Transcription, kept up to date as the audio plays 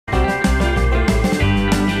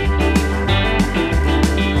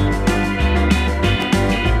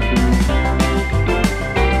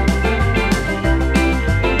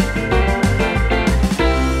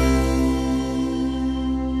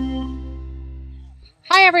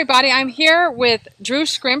Hi everybody, I'm here with Drew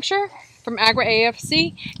Scrimsher from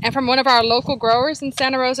AFC and from one of our local growers in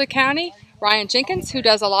Santa Rosa County, Ryan Jenkins, who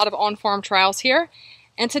does a lot of on-farm trials here.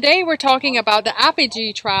 And today we're talking about the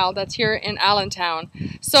Apogee trial that's here in Allentown.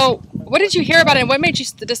 So what did you hear about it and what made you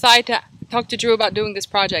decide to talk to Drew about doing this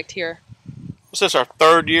project here? This is our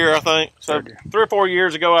third year, I think. So 3 or 4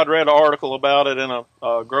 years ago, I'd read an article about it in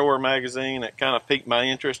a grower magazine. It kind of piqued my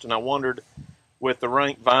interest, and I wondered, with the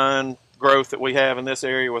rank vine growth that we have in this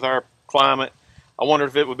area with our climate, I wondered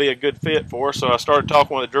if it would be a good fit for us. So I started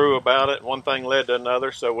talking with Drew about it. One thing led to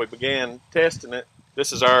another, so we began testing it.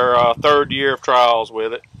 This is our third year of trials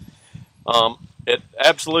with it. It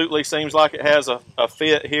absolutely seems like it has a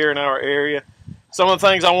fit here in our area. Some of the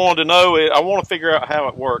things I wanted to know, I want to figure out how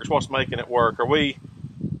it works, what's making it work.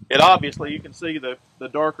 Obviously, you can see the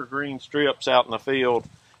darker green strips out in the field.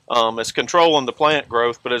 It's controlling the plant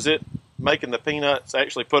growth, but is it making the peanuts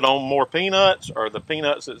actually put on more peanuts, or the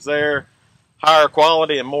peanuts that's there higher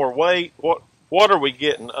quality and more weight? What are we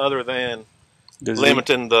getting other than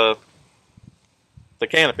limiting the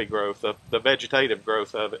canopy growth, the vegetative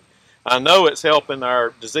growth of it? I know it's helping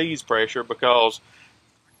our disease pressure because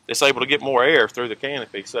it's able to get more air through the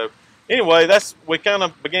canopy. So anyway, we kind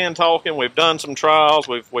of began talking. We've done some trials.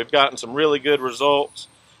 We've gotten some really good results,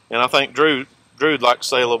 and I think Drew'd like to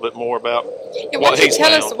say a little bit more about what he's found.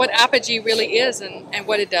 Tell us what Apogee really is and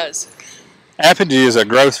what it does. Apogee is a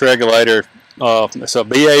growth regulator. It's a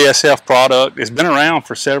BASF product. It's been around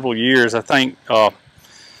for several years. I think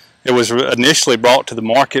it was initially brought to the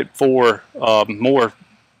market for more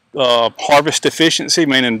harvest efficiency,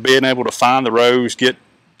 meaning being able to find the rows, get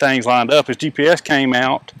things lined up. As GPS came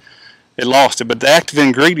out, it lost it, but the active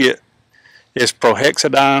ingredient is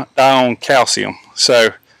prohexadione calcium.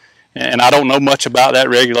 So, and I don't know much about that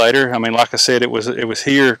regulator. I mean, like I said, it was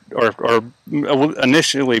here, or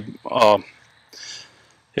initially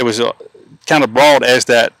it was kind of brought as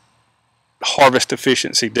that harvest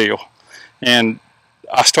efficiency deal, and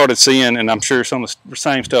I started seeing, and I'm sure some of the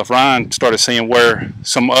same stuff Ryan started seeing, where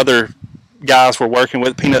some other guys were working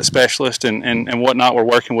with, peanut specialists and whatnot, were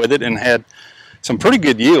working with it and had some pretty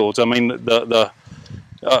good yields. I mean,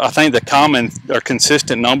 I think the common or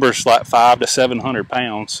consistent numbers like 500 to 700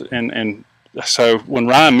 pounds. And so when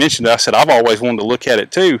Ryan mentioned it, I said, I've always wanted to look at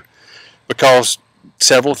it too, because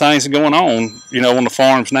several things are going on, on the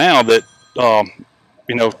farms now that,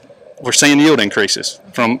 we're seeing yield increases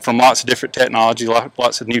from lots of different technology,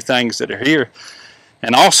 lots of new things that are here,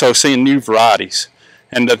 and also seeing new varieties.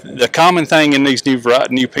 And the common thing in these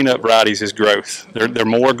new peanut varieties is growth. They're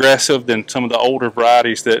more aggressive than some of the older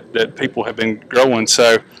varieties that people have been growing.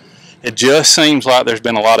 So it just seems like there's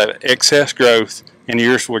been a lot of excess growth in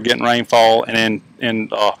years where we're getting rainfall, and in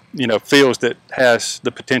fields that has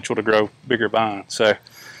the potential to grow bigger vines. So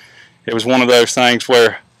it was one of those things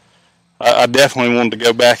where I definitely wanted to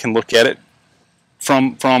go back and look at it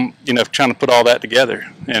from trying to put all that together.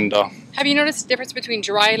 And have you noticed the difference between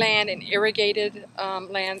dry land and irrigated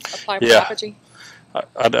land applied with Apogee?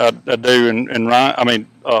 I do, and Ryan,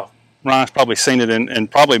 Ryan's probably seen it in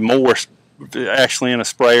probably more actually in a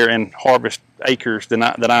sprayer and harvest acres than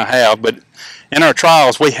I have. But in our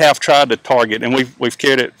trials, we have tried to target, and we've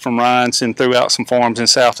carried it from Ryan's and throughout some farms in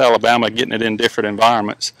South Alabama, getting it in different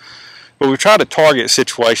environments. But we try to target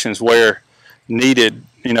situations where needed,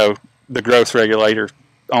 the growth regulator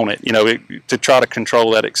on it, to try to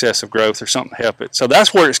control that excessive growth or something to help it. So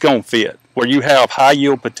that's where it's going to fit, where you have high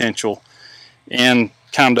yield potential and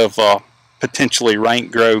kind of potentially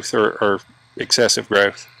rank growth or excessive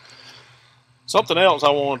growth. Something else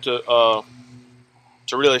I wanted to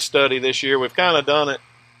really study this year. We've kind of done it,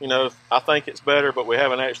 I think it's better, but we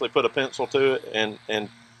haven't actually put a pencil to it and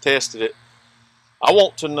tested it. I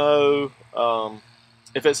want to know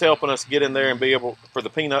if it's helping us get in there and be able for the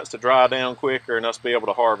peanuts to dry down quicker and us be able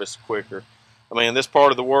to harvest quicker. I mean, in this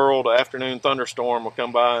part of the world, an afternoon thunderstorm will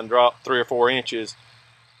come by and drop 3 or 4 inches,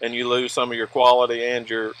 and you lose some of your quality and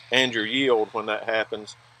your yield when that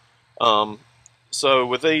happens. So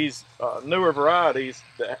with these newer varieties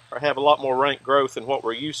that have a lot more rank growth than what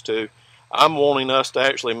we're used to, I'm wanting us to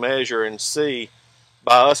actually measure and see,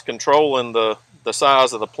 by us controlling the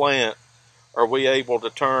size of the plant, are we able to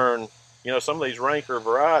turn, some of these ranker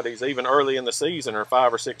varieties, even early in the season, are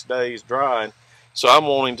 5 or 6 days drying. So I'm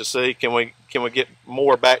wanting to see, can we get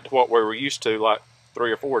more back to what we were used to, like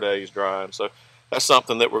 3 or 4 days drying. So that's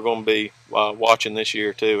something that we're going to be watching this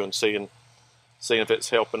year too, and seeing if it's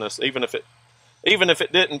helping us. Even if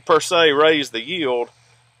it didn't per se raise the yield,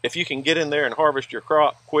 if you can get in there and harvest your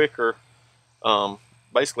crop quicker,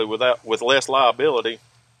 basically with less liability,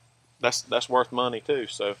 that's worth money too.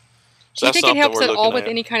 So do you think it helps at all with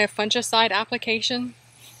any kind of fungicide application?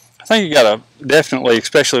 I think you got to definitely,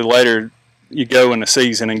 especially later you go in the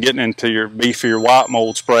season and getting into your beefier white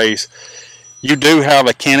mold sprays, you do have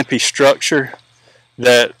a canopy structure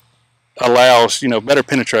that allows, better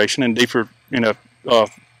penetration and deeper,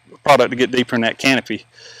 product to get deeper in that canopy.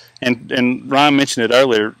 And Ryan mentioned it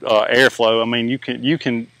earlier, airflow. I mean, you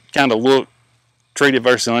can kind of look treated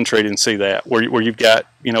versus untreated and see that where you've got,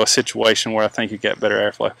 a situation where I think you've got better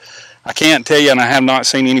airflow. I can't tell you, and I have not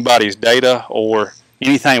seen anybody's data or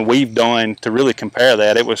anything we've done to really compare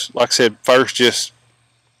that. It was, like I said, first just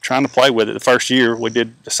trying to play with it. The first year we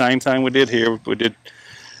did the same thing we did here. We did,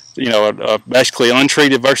 basically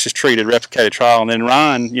untreated versus treated replicated trial. And then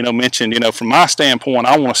Ryan, mentioned, from my standpoint,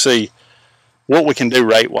 I want to see what we can do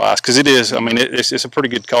rate-wise, because it is, I mean, it's a pretty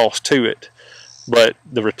good cost to it. But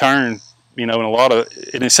the return, in a lot of,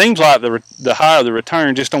 and it seems like the higher the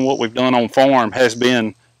return just on what we've done on farm has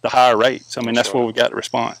been the higher rates. I mean, that's where we got the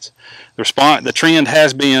response. The trend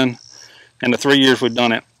has been, in the 3 years we've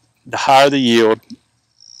done it, the higher the yield,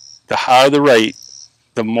 the higher the rate,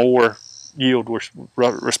 the more yield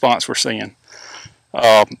response we're seeing.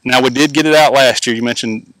 Now, we did get it out last year. You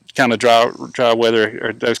mentioned kind of dry weather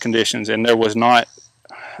or those conditions, and there was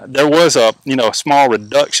a small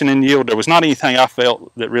reduction in yield. There was not anything I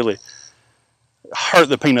felt that really hurt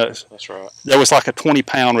the peanuts. That's right. There was like a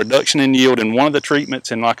 20-pound reduction in yield in one of the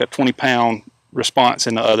treatments and like a 20-pound response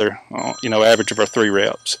in the other, average of our 3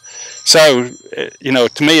 reps. So,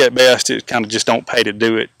 to me at best, it kind of just don't pay to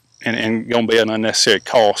do it and going to be an unnecessary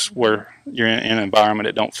cost where you're in an environment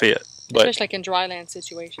that don't fit. But, especially like in dryland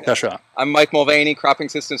situations. That's right. I'm Mike Mulvaney, Cropping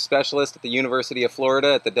Systems Specialist at the University of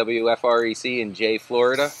Florida at the WFREC in Jay,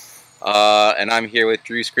 Florida. And I'm here with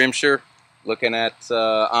Drew Scrimsher, looking at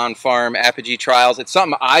on-farm Apogee trials. It's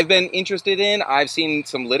something I've been interested in. I've seen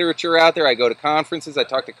some literature out there. I go to conferences. I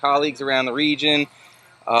talk to colleagues around the region.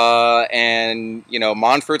 And,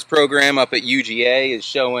 Monfort's program up at UGA is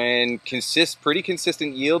showing pretty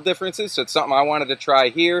consistent yield differences. So it's something I wanted to try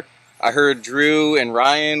here. I heard Drew and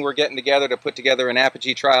Ryan were getting together to put together an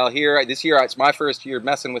Apogee trial here. This year, it's my first year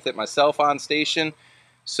messing with it myself on station.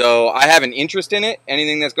 So I have an interest in it.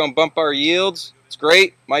 Anything that's going to bump our yields, it's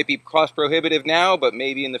great. Might be cost prohibitive now, but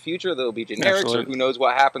maybe in the future there'll be generics. Absolutely. Or who knows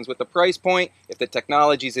what happens with the price point. If the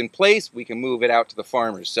technology's in place, we can move it out to the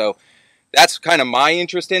farmers. So that's kind of my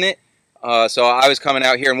interest in it. So I was coming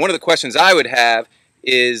out here, and one of the questions I would have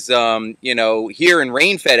is, here in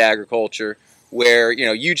rain-fed agriculture, where,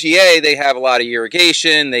 UGA, they have a lot of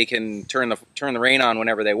irrigation, they can turn the rain on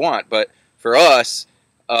whenever they want. But for us,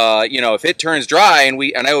 if it turns dry, and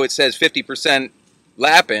I know it says 50%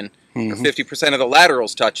 lapping, or 50% of the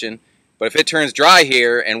laterals touching, but if it turns dry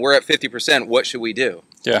here and we're at 50%, what should we do?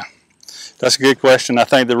 Yeah, that's a good question. I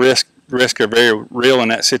think the risk are very real in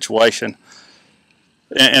that situation.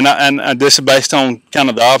 And this is based on kind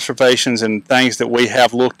of the observations and things that we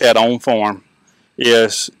have looked at on farm,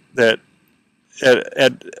 is that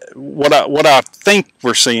what I think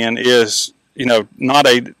we're seeing is, not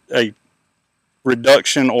a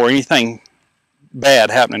reduction or anything bad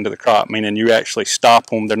happening to the crop, meaning you actually stop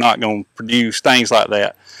them, they're not going to produce, things like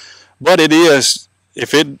that. But it is,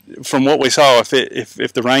 from what we saw,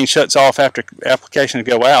 if the rain shuts off after applications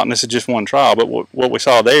go out, and this is just one trial, but what we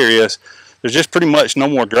saw there is there's just pretty much no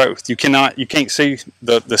more growth. You can't see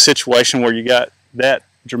the situation where you got that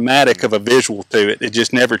dramatic of a visual to it. It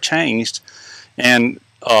just never changed. And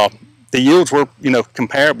the yields were,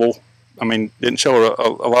 comparable. I mean, didn't show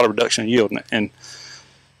a lot of reduction in yield. And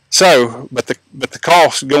so, but the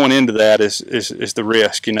cost going into that is the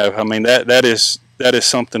risk. I mean, that is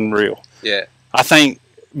something real. Yeah. I think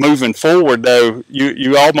moving forward, though,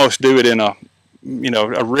 you almost do it in a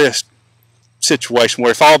risk situation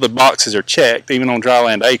where if all the boxes are checked, even on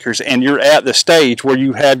dryland acres, and you're at the stage where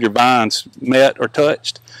you have your vines met or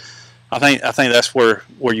touched, I think that's where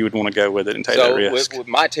you would want to go with it and take that risk. So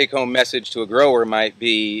my take-home message to a grower might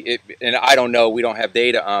be, and I don't know, we don't have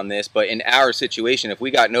data on this, but in our situation, if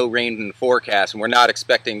we got no rain in the forecast and we're not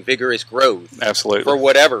expecting vigorous growth, absolutely, for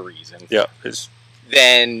whatever reason, yeah,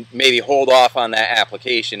 then maybe hold off on that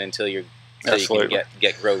application until you absolutely can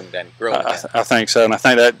get growing again. I think so, and I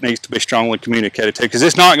think that needs to be strongly communicated too, because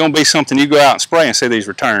it's not going to be something you go out and spray and see these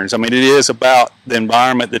returns. I mean, it is about the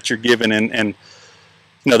environment that you're given and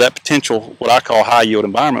that potential, what I call high yield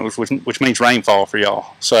environment, which means rainfall for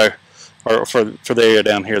y'all. So, or for the area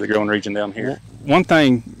down here, the growing region down here. One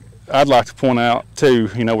thing I'd like to point out too,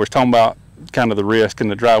 we're talking about kind of the risk in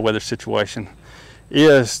the dry weather situation,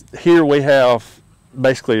 is here we have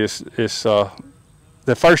basically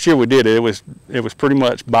the first year we did it, it was pretty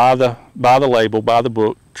much by the label, by the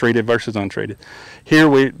book, treated versus untreated. Here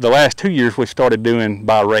the last 2 years we started doing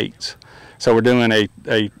by rates. So we're doing a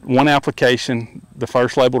one application. The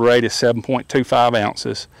first labeled rate is 7.25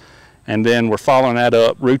 ounces, and then we're following that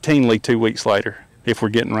up routinely 2 weeks later if we're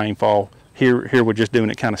getting rainfall. Here we're just doing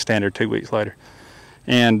it kind of standard 2 weeks later.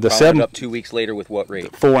 And the followed up 2 weeks later with what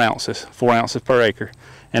rate? 4 ounces per acre.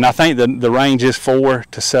 And I think the range is 4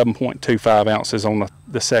 to 7.25 ounces on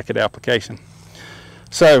the second application.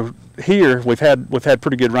 So here we've had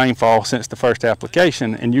pretty good rainfall since the first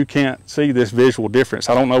application, and you can't see this visual difference.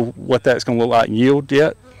 I don't know what that's going to look like in yield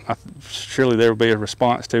yet. Surely there will be a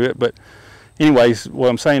response to it, but anyways, what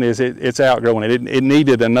I'm saying is it's outgrowing it. It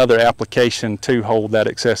needed another application to hold that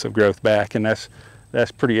excessive growth back, and that's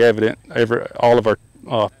pretty evident over all of our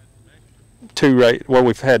where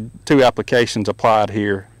we've had 2 applications applied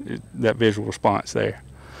here, that visual response there.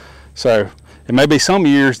 So it may be some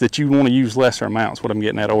years that you want to use lesser amounts, what I'm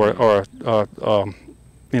getting at, or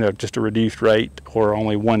you know, just a reduced rate, or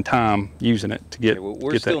only one time using it to get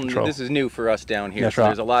that control. This is new for us down here. That's so right.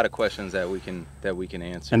 There's a lot of questions that we can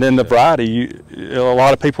answer. And then the variety, a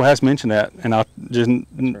lot of people has mentioned that, and I'll just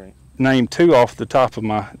name 2 off the top of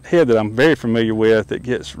my head that I'm very familiar with that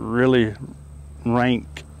gets really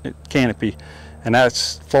rank canopy, and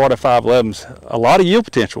that's Florida 511s. A lot of yield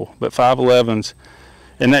potential, but 511s,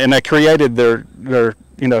 and they created their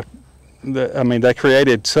you know, I mean, they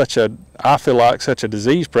created I feel like such a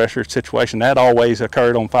disease pressure situation that always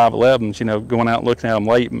occurred on 511s. You know, going out and looking at them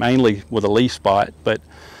late, mainly with a leaf spot,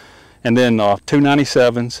 and then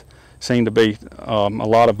 297s seem to be a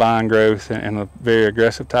lot of vine growth and a very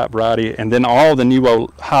aggressive type variety, and then all the new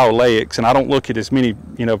high oleics. And I don't look at as many,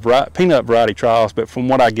 you know, peanut variety trials, but from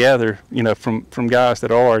what I gather, you know, from guys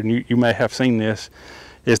that are, and you may have seen this,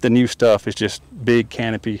 is the new stuff is just big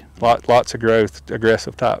canopy, lots of growth,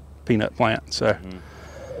 aggressive type peanut plants. So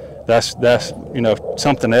that's you know,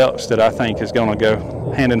 something else that I think is going to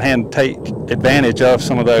go hand in hand, take advantage of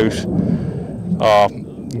some of those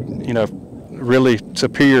you know, really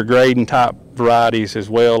superior grading type varieties, as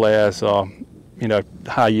well as you know,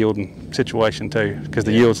 high yielding situation too, because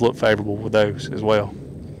the yields look favorable with those as well.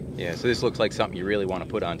 Yeah, so this looks like something you really want to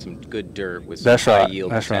put on some good dirt with some high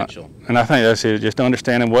yield potential. Right. And I think that's it, just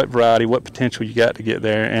understanding what variety, what potential you got to get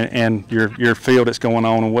there, and your field that's going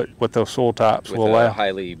on, and what those soil types will allow.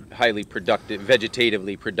 Highly productive,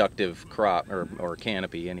 vegetatively productive crop or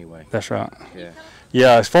canopy anyway. That's right. Yeah.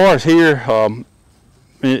 Yeah, as far as here,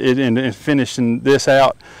 in finishing this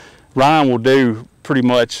out, Ryan will do pretty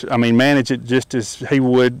much, I mean, manage it just as he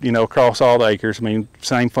would, you know, across all the acres. I mean,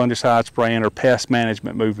 same fungicide spraying or pest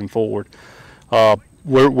management moving forward.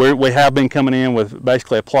 We have been coming in with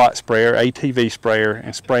basically a plot sprayer, ATV sprayer,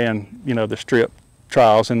 and spraying, you know, the strip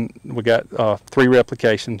trials, and we got 3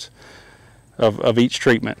 replications of each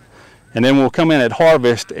treatment. And then we'll come in at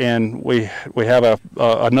harvest, and we have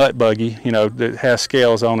a nut buggy, you know, that has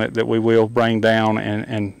scales on it that we will bring down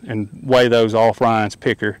and weigh those off Ryan's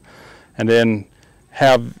picker, and then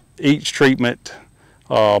have each treatment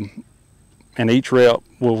and each rep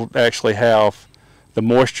will actually have the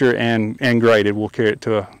moisture and graded. We'll carry it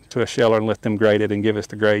to a sheller and let them grade it and give us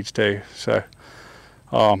the grades too. So,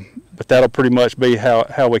 but that'll pretty much be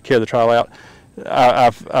how we carry the trial out.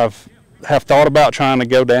 I've thought about trying to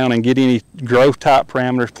go down and get any growth type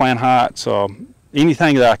parameters, plant heights,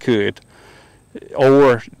 anything that I could,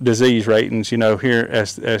 or disease ratings, you know, here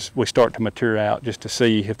as we start to mature out, just to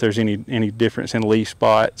see if there's any difference in leaf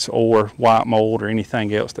spots or white mold or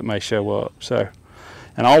anything else that may show up. So,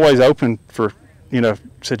 and always open for, you know,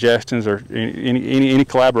 suggestions or any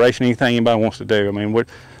collaboration, anything anybody wants to do. I mean,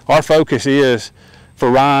 our focus is for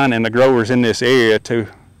Ryan and the growers in this area to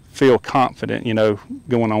feel confident, you know,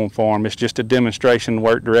 going on farm. It's just a demonstration,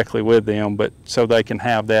 work directly with them, but so they can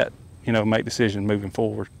have that, you know, make decisions moving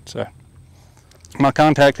forward. So my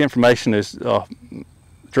contact information is Drew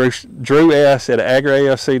S at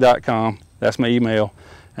agraafc.com. That's my email.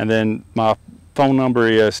 And then my phone number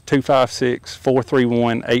is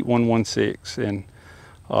 256-431-8116. And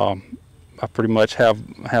I pretty much have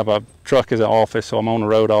a truck as an office, so I'm on the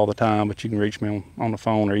road all the time, but you can reach me on the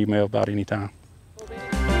phone or email about any time.